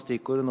du ga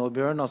stikkordet nå,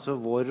 Bjørn, altså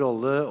vår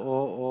rolle,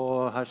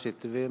 og her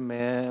sitter vi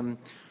med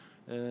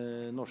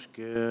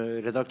norske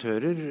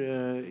redaktører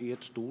i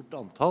et stort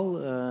antall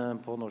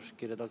på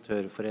Norsk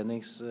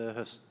Redaktørforenings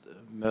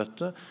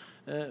høstmøte.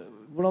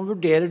 Hvordan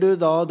vurderer du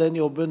da den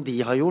jobben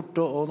de har gjort,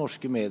 og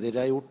norske medier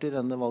har gjort i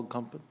denne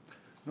valgkampen?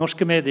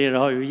 Norske medier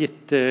har jo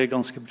gitt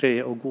ganske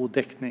bred og god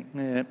dekning.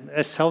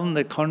 Jeg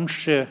savner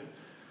kanskje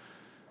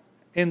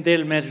en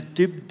del mer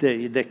dybde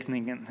i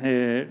dekningen,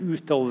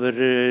 utover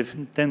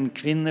den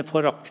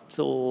kvinneforakt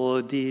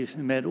og de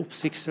mer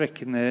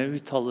oppsiktsvekkende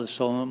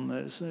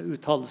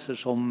uttalelser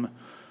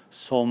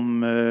som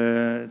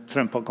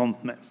Trump har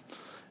kommet med.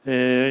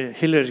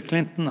 Hillary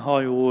Clinton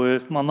har jo,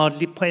 man har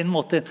på en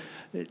måte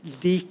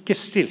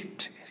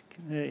likestilt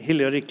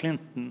Hillary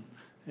Clinton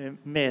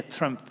med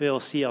Trump ved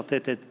å si at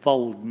dette et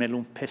valg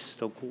mellom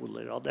pest og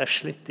kolera. Det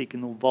slett ikke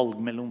noe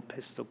valg mellom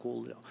pest og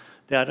kolera.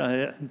 Det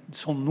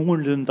sånn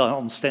noenlunde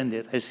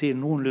anstendighet. Jeg sier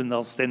noenlunde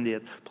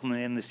anstendighet på den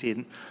ene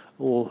siden,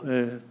 og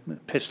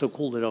pest og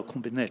kolera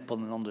kombinert på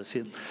den andre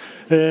siden.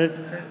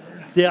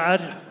 Det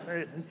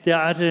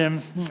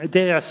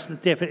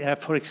jeg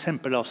for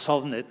eksempel har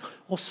savnet.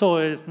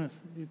 Også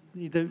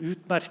i det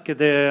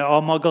utmerkede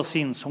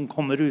A-magasin som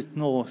kommer ut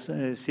nå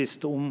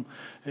sist om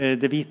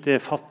det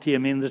hvite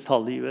fattige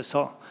mindretallet i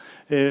USA,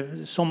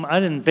 som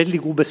en veldig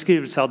god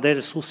beskrivelse av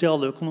deres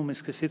sosiale og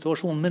økonomiske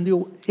situasjon, men det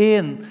jo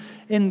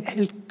en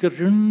helt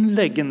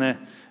grunnleggende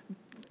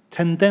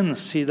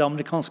tendens i det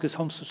amerikanske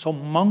samfunnet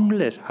som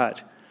mangler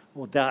her,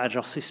 og det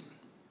rasismen.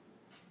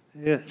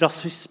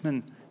 Rasismen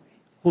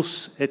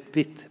hos et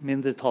hvitt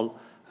mindretall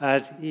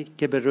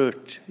ikke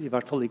berørt, i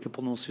hvert fall ikke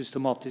på noen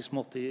systematisk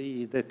måte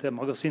i dette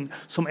magasinet,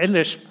 som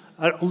ellers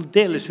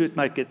aldeles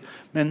utmerket,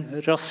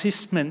 men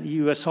rasismen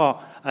i USA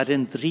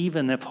en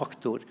drivende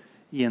faktor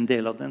i en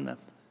del av denne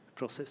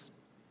prosessen.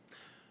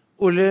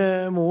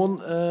 Ole Moen,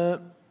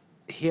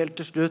 helt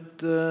til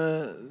slutt,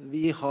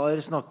 vi har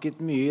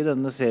snakket mye i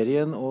denne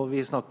serien, og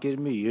vi snakker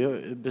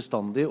mye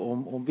bestandig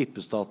om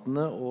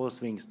vippestatene og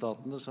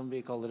svingstatene, som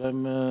vi kaller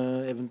dem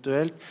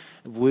eventuelt,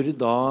 hvor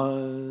da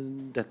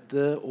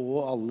dette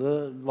og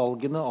alle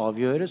valgene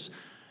avgjøres.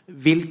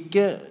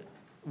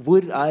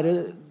 Hvor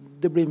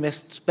det blir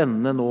mest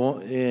spennende nå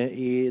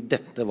i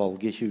dette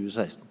valget i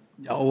 2016?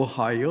 Ja,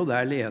 Ohio,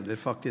 der leder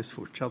faktisk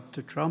fortsatt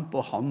Trump,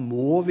 og han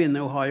må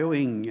vinne Ohio.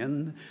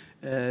 Ingen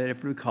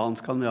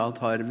republikansk kandidat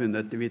har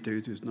vunnet Det hvite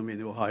hus uten å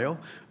vinne Ohio.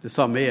 Det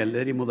samme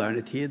gjelder i moderne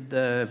tid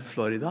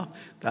Florida.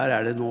 Der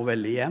det nå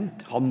veldig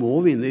jevnt. Han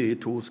må vinne de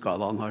to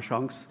skal han ha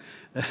sjans.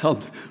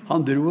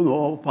 Han dro nå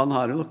opp, han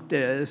har nok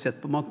sett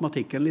på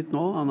matematikken litt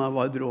nå, han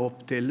dro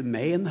opp til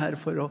Maine her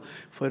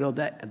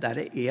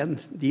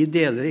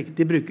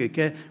de bruker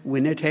ikke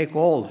winner take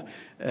all,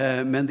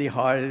 men de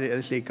har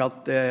slik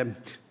at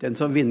den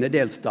som vinner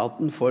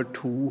delstaten får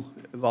 2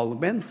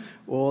 valgmenn,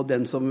 og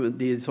de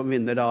som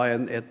vinner da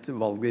et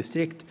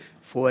valgdistrikt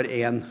får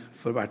 1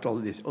 for hvert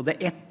valgdistrikt. Og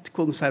det ett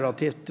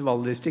konservativt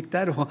valgdistrikt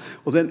der,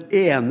 og den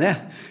ene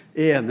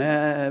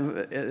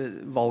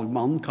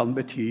valgmannen kan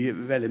bety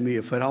veldig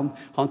mye for han.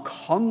 Han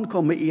kan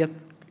komme i et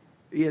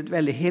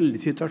veldig heldig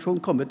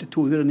situasjon, komme til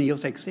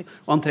 269,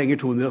 og han trenger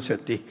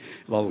 270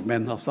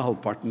 valgmenn, altså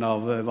halvparten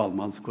av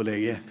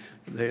valgmannskollegiet,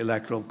 The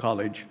Electoral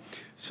College.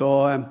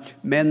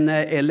 Men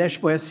ellers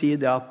må jeg si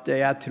det at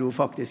jeg tror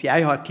faktisk,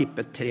 jeg har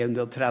tippet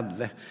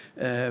 330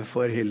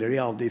 for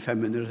Hillary av de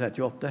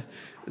 538,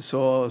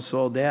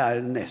 så det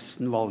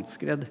nesten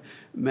valgskredd.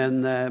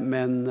 Men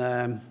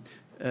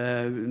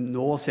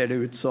nå ser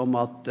det ut som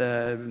at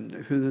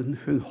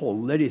hun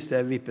holder disse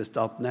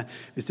vippestatene.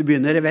 Hvis du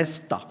begynner i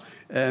vest da,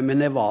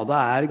 men Nevada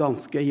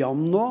ganske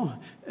jevn nå.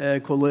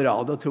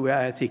 Colorado tror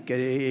jeg sikker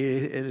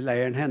i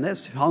leiren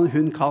hennes.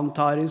 Hun kan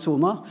ta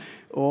Arizona,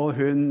 og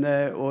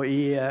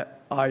i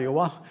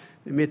Iowa,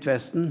 i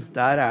Midtvesten,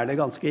 der det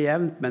ganske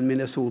jevnt, men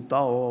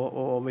Minnesota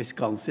og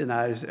Wisconsin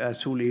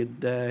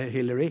solid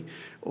Hillary,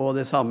 og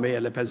det samme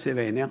gjelder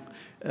Pennsylvania.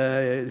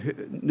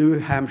 New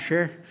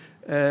Hampshire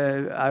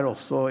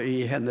også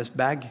i hennes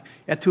bag.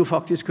 Jeg tror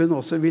faktisk hun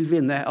også vil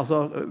vinne.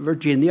 Altså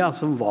Virginia,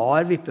 som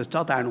var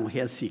vippestat, nå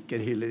helt sikker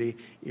Hillary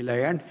i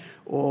leiren,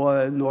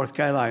 og North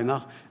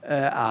Carolina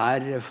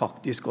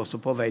faktisk også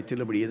på vei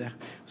til å bli det.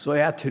 Så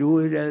jeg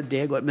tror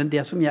det går. Men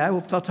det som jeg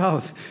opptatt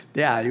av,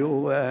 det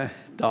jo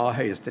da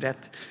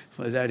høyesterett.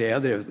 For det det jeg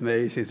har drevet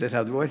med de siste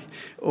 30 år.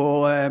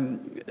 Og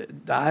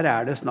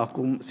der det snakk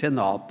om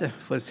senatet.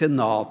 For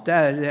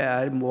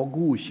senatet må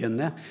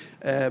godkjenne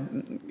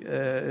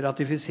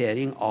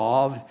ratifisering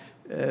av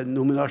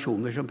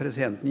nominasjoner som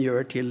presidenten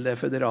gjør til det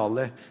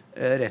føderale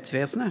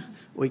rettsvesenet,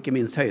 og ikke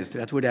minst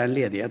høyesterett, hvor det en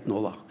ledighet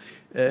nå da.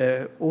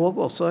 Og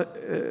også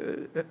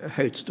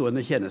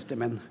høytstående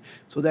tjenestemenn.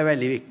 Så det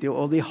veldig viktig.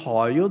 Og de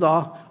har jo da,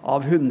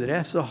 av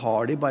 100, så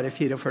har de bare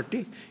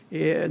 44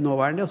 i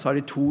nåværende, og så har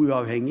de 2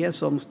 uavhengige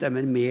som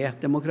stemmer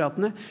med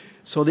demokratene.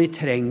 Så de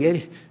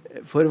trenger,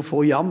 for å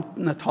få jevnt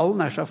tall,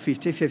 nær sagt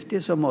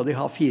 50-50, så må de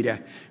ha 4.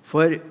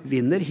 For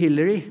vinner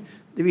Hillary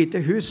Det hvite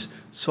hus,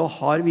 så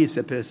har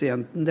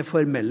visepresidenten det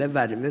formelle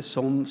vervet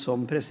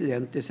som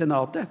president i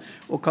senatet,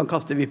 og kan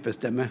kaste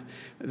vippestemme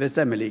ved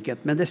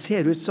stemmelikhet. Men det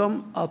ser ut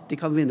som at de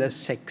kan vinne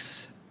 6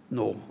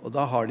 nå, og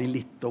da har de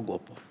litt å gå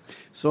på.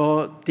 Så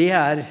det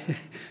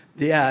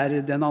er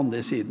den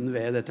andre siden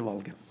ved dette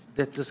valget.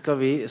 Dette skal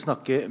vi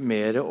snakke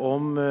mer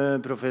om,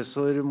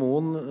 professor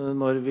Moen,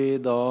 når vi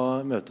da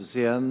møtes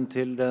igjen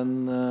til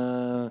den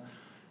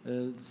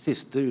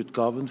siste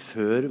utgaven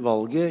før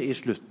valget i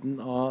slutten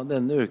av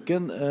denne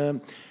uken.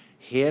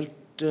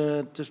 Helt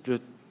til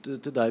slutt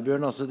til deg,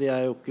 Bjørn, altså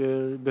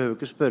behøver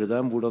ikke spørre deg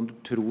om hvordan du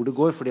tror det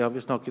går, for det har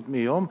vi snakket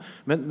mye om,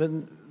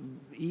 men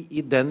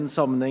i den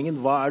sammenhengen,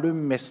 hva er du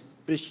mest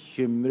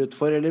bekymret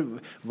for, eller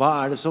hva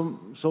er det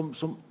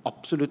som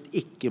absolutt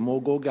ikke må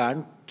gå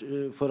gærent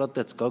for at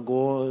dette skal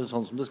gå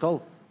sånn som det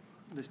skal?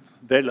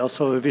 Vel,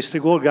 altså, hvis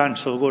det går gærent,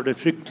 så går det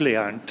fryktelig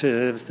gærent.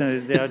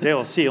 Det er det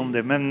å si om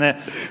det. Men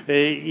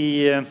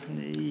i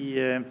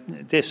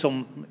det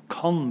som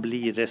kan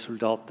bli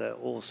resultatet,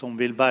 og som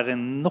vil være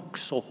en nok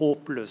så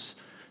håpløs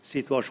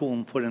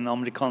situasjon for den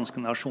amerikanske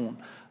nasjonen,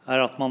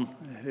 er at man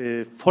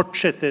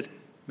fortsetter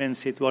med en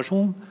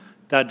situasjon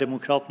der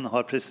demokratene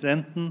har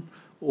presidenten,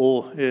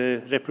 og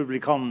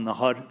republikanerne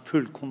har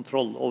full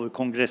kontroll over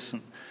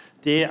kongressen.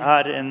 Det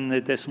er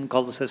det som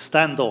kalles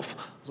standoff.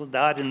 Altså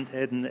det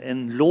er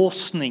en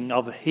låsning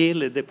av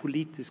hele det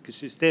politiske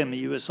systemet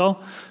i USA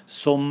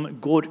som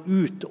går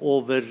ut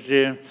over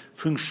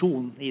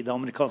funksjonen i det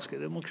amerikanske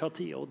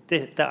demokratiet. Og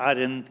dette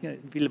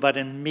vil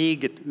være en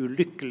meget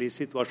ulykkelig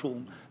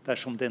situasjon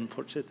dersom den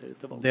fortsetter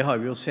etter valget. Det har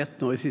vi jo sett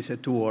nå de siste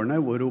 2 årene,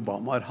 hvor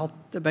Obama har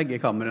hatt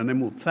begge kamrene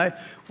mot seg.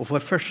 Og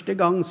for første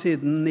gang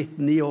siden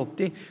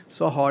 1989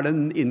 så har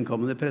den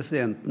innkommende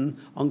presidenten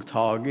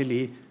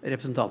antagelig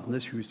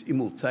representantenes hus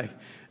imot seg.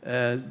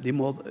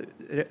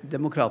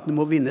 Demokratene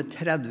må vinne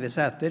 30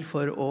 seter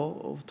for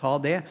å ta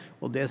det,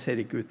 og det ser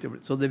ikke ut til.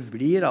 Så det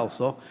blir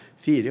altså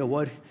 4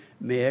 år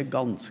med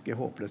ganske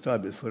håpløse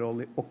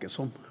arbeidsforhold i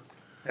Åkesson.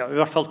 Ja, i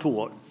hvert fall 2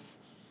 år.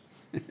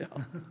 Ja.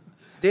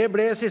 Det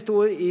ble siste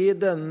ord i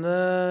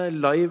denne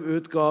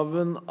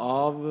live-utgaven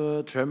av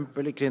Trump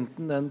eller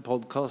Clinton, en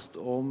podcast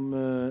om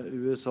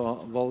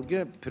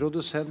USA-valget.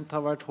 Produsent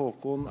har vært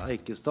Håkon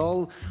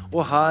Eikesdal, og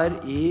her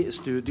i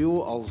studio,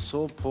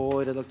 altså på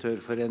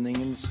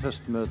Redaktørforeningens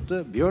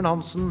høstmøte, Bjørn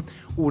Hansen,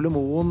 Ole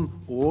Moen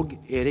og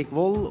Erik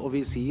Vold, og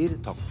vi sier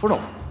takk for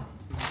nå.